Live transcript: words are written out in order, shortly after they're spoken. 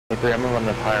Hey, I'm gonna run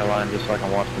the tire line just so I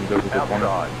can watch them go to the corner.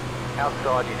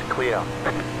 Outside is clear.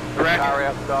 Car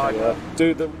outside.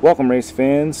 Dude, welcome race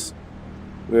fans.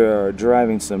 We are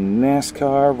driving some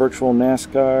NASCAR, virtual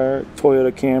NASCAR,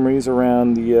 Toyota Camrys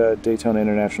around the Daytona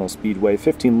International Speedway.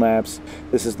 15 laps.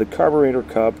 This is the Carburetor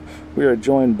Cup. We are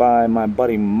joined by my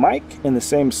buddy Mike in the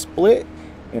same split,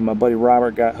 and my buddy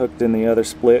Robert got hooked in the other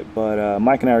split, but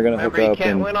Mike and I are going to hook up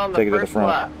and take it to the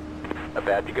front.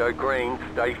 About to go green.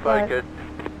 Stay focused.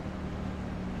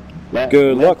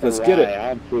 Good luck. Let's get it.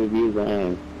 I'll prove you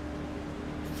wrong.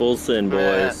 Full send,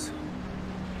 boys.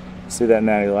 See that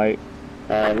natty light?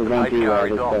 We're going to car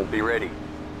is off. Be ready.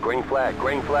 Green flag.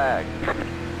 Green flag.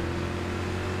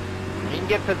 You can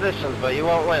get positions, but you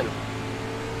won't win.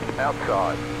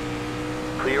 Outside.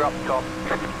 Clear up top.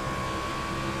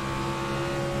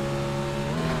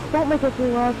 Don't make it too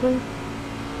loud, please.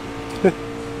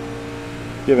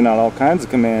 Giving out all kinds of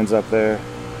commands up there.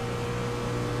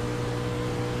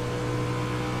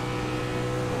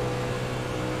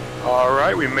 All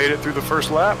right, we made it through the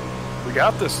first lap. We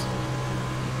got this.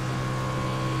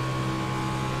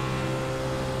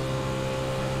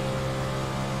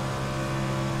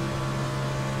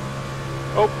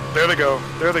 Oh, there they go.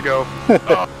 There they go.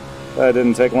 Oh. That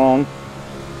didn't take long.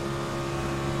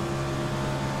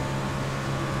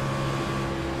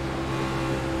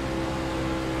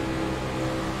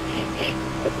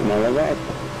 Another lap.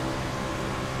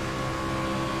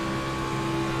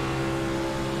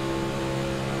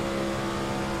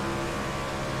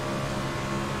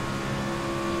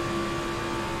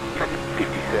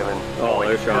 Oh,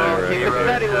 they're showing Keep it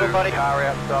steady, little buddy. Car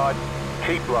outside.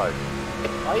 Keep low.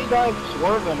 Why are you guys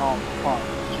swerving on the front?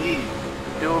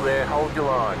 Jeez. Still there. Hold your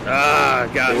line. Ah,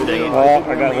 gosh dang it. Oh,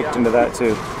 I got hooked into that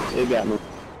too. It got me.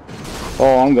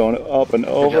 Oh, I'm going up and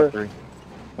over.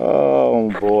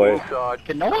 Oh boy. Inside.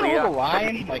 Can no one Clear. hold the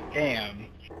line? Like, damn.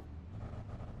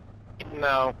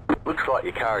 No. Looks like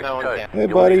your car is No one towed. can. Hey,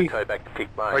 You'll buddy. need to tow back to tick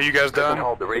lane. Are you guys done?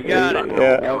 Hold the rig. Got it.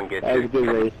 Yeah. No one gets That was a you. good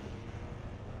race.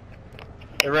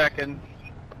 I reckon.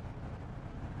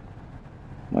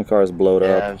 My car's blowed Yeah,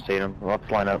 up. I've seen them. Let's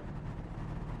line up.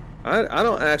 I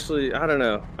don't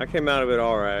know. I came out of it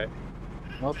alright.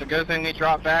 Well, it's a good thing we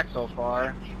dropped back so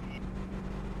far.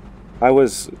 I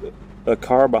was a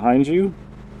car behind you.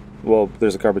 Well,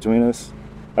 there's a car between us.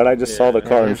 And I just saw the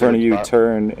car in front of you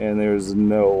turn, and there was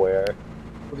nowhere.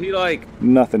 He like,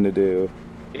 Nothing to do.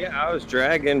 yeah, I was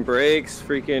dragging brakes,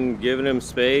 freaking giving him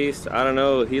space. I don't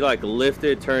know. He like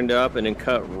lifted, turned up, and then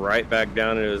cut right back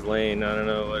down into his lane. I don't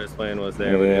know what his plan was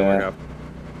there. But it didn't work out.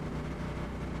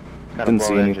 Didn't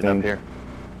see anything. Up here.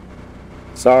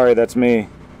 Sorry, that's me.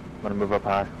 I'm gonna move up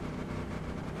high.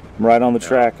 I'm right on the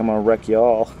track. I'm gonna wreck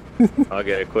y'all. I'll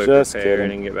get a quick Just repair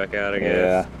kidding. and then get back out, I Yeah,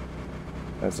 guess.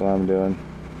 that's what I'm doing.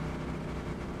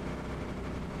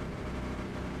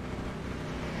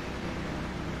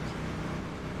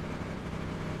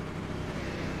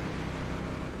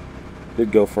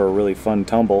 Did go for a really fun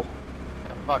tumble.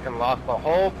 I fucking lost the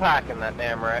whole pack in that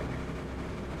damn wreck.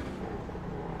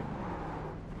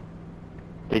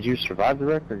 Did you survive the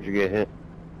wreck or did you get hit?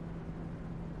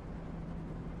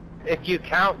 If you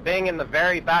count being in the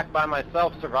very back by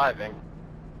myself surviving.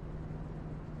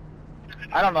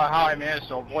 I don't know how I managed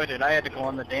to avoid it. I had to go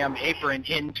on the damn apron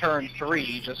in turn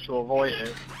 3 just to avoid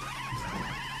it.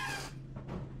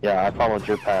 Yeah, I followed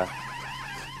your path.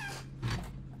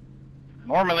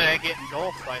 Normally I get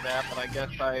engulfed by that, but I guess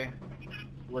I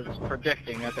was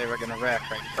predicting that they were going to wreck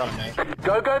right in front of me.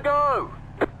 Go, go, go!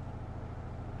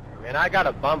 I mean, I got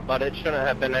a bump, but it shouldn't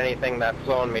have been anything that's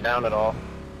slowing me down at all.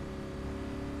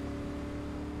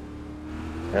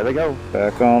 There they go.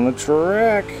 Back on the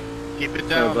track. Keep it down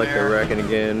Sounds like there. they're wrecking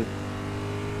again.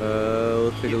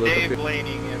 Let's take a look Dave up here.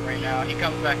 blading it right now. He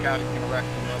comes back out, he's going to wreck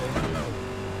somebody.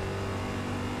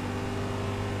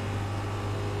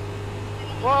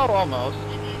 Well, almost.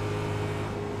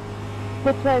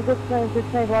 Good save, good save, good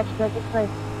save, watch that, good save.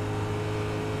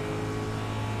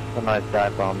 A nice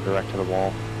dive bomb direct to the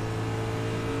wall.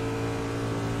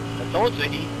 I told you,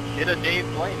 he did a Dave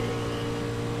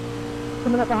blading.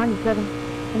 Coming up behind you, Kevin.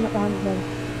 Coming up behind you,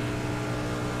 Kevin.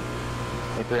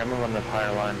 Hey, I'm gonna run the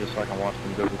tire line just so I can watch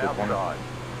them go to the corner. Outside.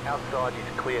 Outside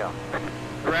is clear.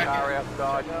 Wreck Car it.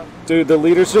 outside. Dude, the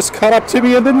leaders just caught up to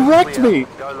me and then wrecked me.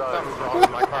 Go low. Something's wrong with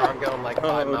my car. I'm going like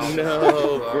 5 Oh miles.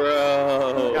 no,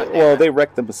 bro. God damn Well, it. they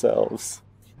wrecked themselves.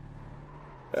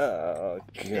 Oh,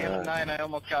 Damn God. 9, I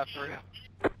almost got through.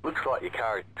 Looks like your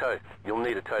car is towed. You'll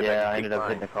need a tow back Yeah, to I tick ended up lane.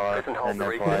 hitting the car, Press and hold and the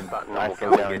that's reset why button I and slowed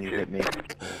we'll down come and and you get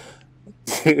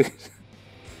hit me. Dude.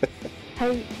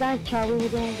 Hey, thanks, Charlie. We're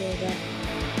doing good.